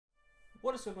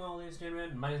What is going on, ladies and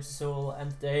gentlemen? My name is Soul, and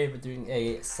today we're doing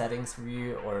a settings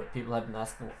review, or people have been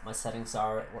asking what my settings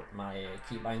are, what my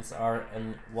keybinds are,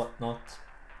 and whatnot.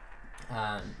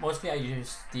 Mostly I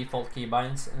use default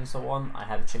keybinds and so on. I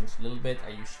have changed a little bit. I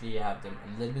usually have them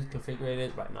a little bit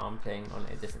configured. Right now I'm playing on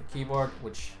a different keyboard,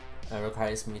 which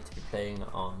requires me to be playing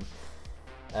on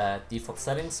default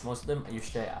settings. Most of them,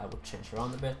 usually I would change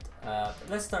around a bit. But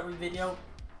let's start with the video.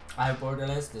 I have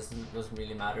borderless. This doesn't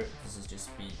really matter. This is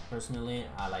just me personally.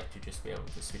 I like to just be able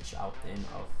to switch out and in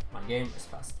of my game as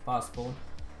fast as possible.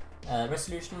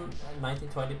 Resolution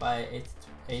 1920 by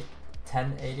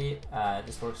 1080.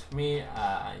 This works for me.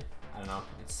 I don't know.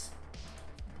 It's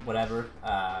whatever.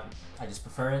 I just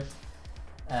prefer it.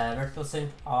 Vertical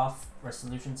sync off.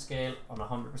 Resolution scale on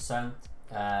 100%.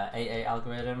 AA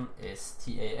algorithm is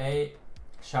TAA.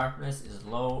 Sharpness is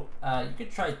low. You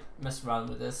could try mess around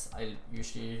with this. I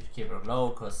usually keep it on low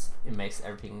because it makes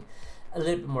everything a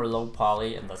little bit more low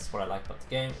poly, and that's what I like about the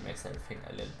game. It makes everything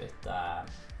a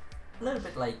little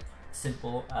bit like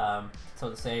simple.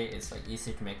 So to say, it's like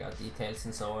easier to make out details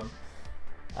and so on.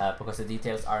 Because the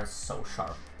details aren't so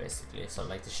sharp, basically. So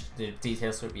like the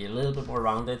details would be a little bit more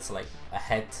rounded. So like a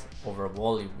head over a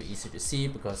wall, it would be easier to see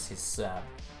because his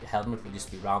helmet will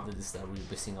just be rounded instead of we'll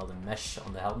be seeing all the mesh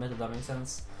on the helmet, if that makes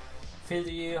sense. Field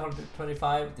of view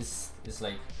 125. This is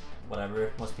like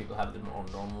whatever. Most people have them on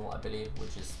normal, I believe,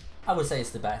 which is, I would say,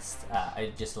 is the best.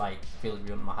 I just like field of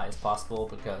view on my highest possible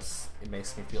because it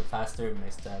makes me feel faster. It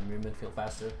makes the movement feel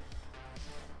faster.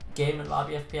 Game and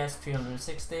lobby FPS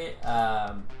 360.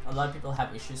 A lot of people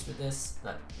have issues with this,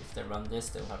 that if they run this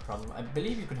they'll have problem. I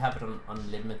believe you could have it on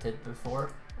unlimited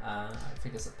before. I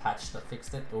think there's a patch that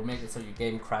fixed it. It will make it so your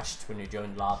game crashed when you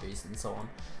join lobbies and so on.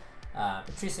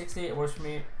 But 360, it works for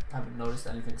me. I haven't noticed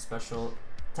anything special.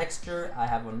 Texture I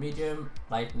have on medium.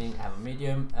 Lightning I have on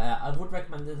medium. I would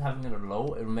recommend it having it on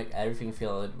low. It will make everything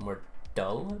feel a little bit more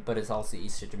dull, but it's also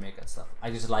easier to make that stuff. I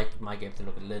just like my game to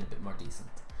look a little bit more decent.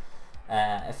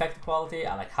 Effect quality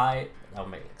I like high. That will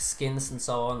make like skins and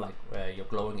so on, like your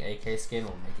glowing AK skin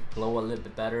will make it glow a little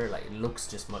bit better. Like it looks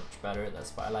just much better.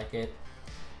 That's why I like it.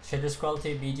 Shaders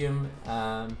quality medium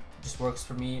just works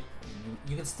for me.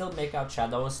 You can still make out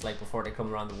shadows like before they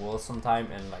come around the wall sometime,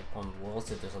 and like on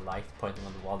walls if there's a light pointing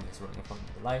on the wall and it's running from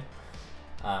the light.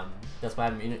 That's why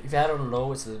if you had it on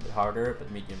low it's a little bit harder,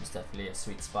 but medium is definitely a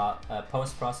sweet spot.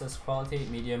 Post-process quality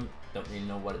medium, don't really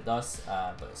know what it does,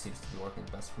 but it seems to be working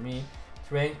the best for me.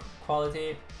 Terrain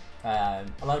quality, a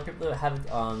lot of people have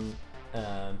it on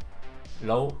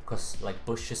low because like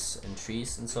bushes and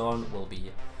trees and so on will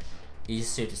be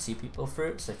easier to see people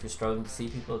through. So if you're struggling to see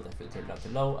people, definitely turn it down to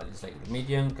low. I just like the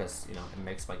medium because you know it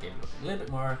makes my game look a little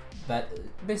bit more, but it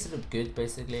makes it look good,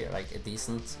 basically, like a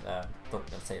decent. Don't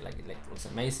say like it looks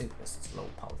amazing because it's low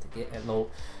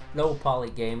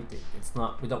poly game. It's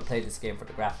not. We don't play this game for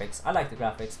the graphics. I like the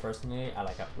graphics personally. I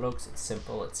like how it looks. It's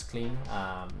simple. It's clean.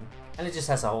 And it just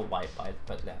has a whole vibe by it.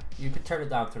 But yeah, you could turn it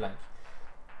down to like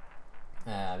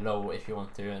low if you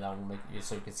want to, and that will make you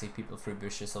so you can see people through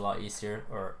bushes a lot easier,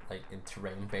 or like in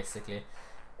terrain basically.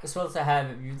 As well as I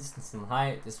have view distance and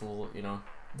height. This will, you know,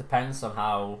 depends on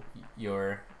how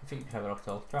your, I think you can have it up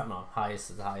to ultra. No,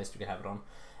 highest is the highest you can have it on.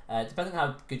 Depending on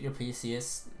how good your PC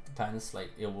is, depends.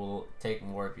 Like it will take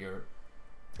more of your,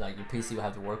 like your PC will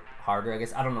have to work harder, I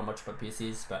guess. I don't know much about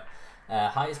PCs, but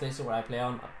high is basically what I play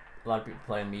on. A lot of people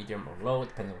play on medium or low,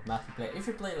 depending on what map you play. If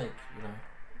you play like, you know,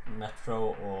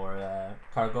 Metro or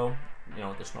Cargo, you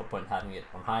know, there's no point having it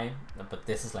on high, but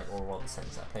this is like overall the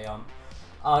settings I play on.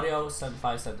 Audio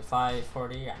 75, 75,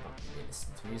 40. I don't really listen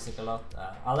to music a lot.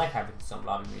 I like having some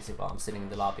lobby music while I'm sitting in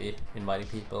the lobby inviting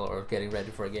people or getting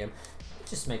ready for a game. It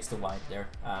just makes the vibe there.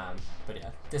 But yeah,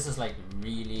 this is like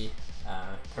really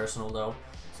personal though.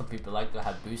 Some people like to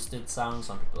have boosted sound,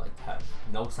 some people like to have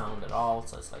no sound at all,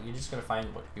 so it's like you're just gonna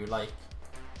find what you like.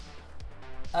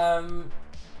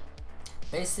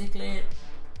 Basically,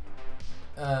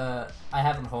 I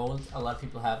have on hold. A lot of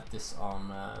people have this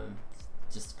on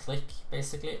just click,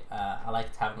 basically. I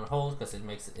like to have it on hold because it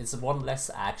makes it's one less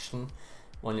action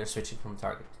when you're switching from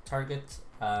target to target.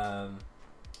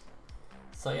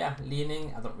 So yeah,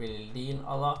 leaning, I don't really lean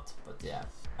a lot, but yeah.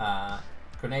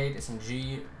 Grenade is in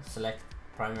G, select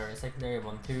primary and secondary,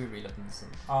 1, 2, reloading is in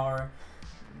R.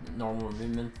 Normal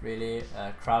movement really.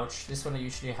 Crouch, this one I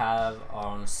usually have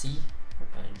on C.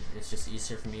 And it's just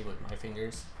easier for me with my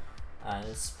fingers.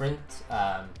 Sprint,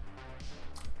 I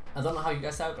don't know how you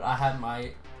guys have, but I have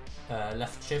my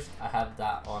left shift, I have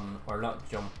that on, or not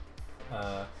jump,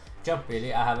 jump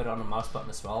really, I have it on a mouse button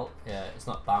as well. It's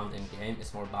not bound in game,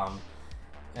 it's more bound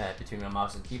between my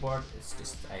mouse and keyboard. It's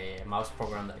just a mouse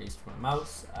program that I use for my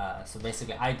mouse. So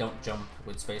basically I don't jump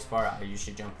with spacebar, I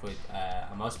usually jump with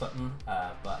a mouse button,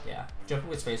 but yeah, jumping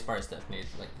with spacebar is definitely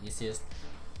like easiest.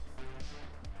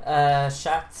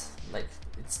 Chat, like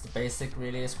it's the basic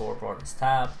really. Scoreboard is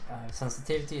tab.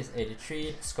 Sensitivity is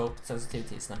 83, scope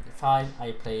sensitivity is 95.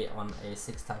 I play on a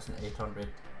 6800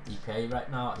 DPI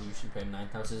right now. I usually play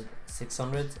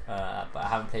 9600, but I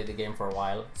haven't played the game for a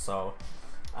while, so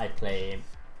I play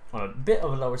on a bit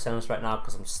of a lower settings right now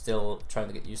because I'm still trying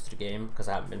to get used to the game because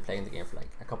I haven't been playing the game for like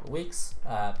a couple of weeks.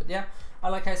 But yeah, I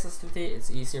like high sensitivity.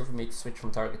 It's easier for me to switch from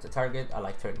target to target. I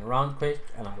like turning around quick,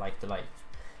 and I like to like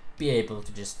be able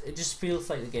to it just feels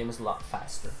like the game is a lot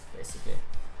faster basically.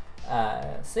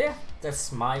 So yeah,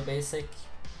 that's my basic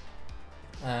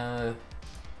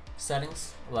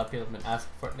settings. A lot of people have been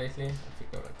asking for it lately. I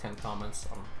think there are like 10 comments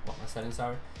on what my settings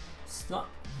are. It's not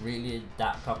really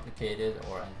that complicated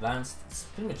or advanced. It's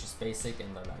pretty much just basic,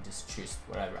 and then I just choose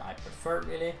whatever I prefer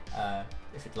really.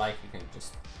 If you'd like, you can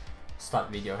just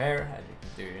start video here and you can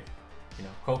do, you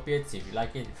know, copy it, see if you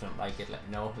like it. If you don't like it, let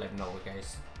me know. Let me know what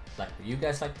guys like, what you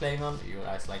guys like playing on. Do you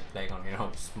guys like playing on, you know,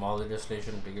 smaller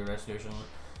resolution, bigger resolution?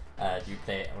 Do you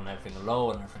play on everything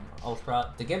low and everything on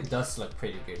ultra? The game does look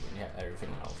pretty good when you have everything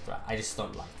on ultra. I just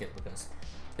don't like it because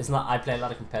it's not. I play a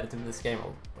lot of competitive in this game,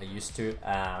 or I used to.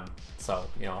 So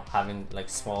you know, having like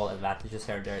small advantages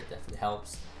here and there definitely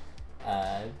helps.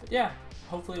 But yeah,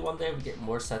 hopefully one day we get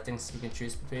more settings we can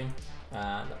choose between.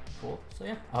 That'd be cool. So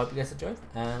yeah, I hope you guys enjoyed,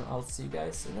 and I'll see you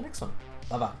guys in the next one.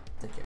 Bye bye. Take care.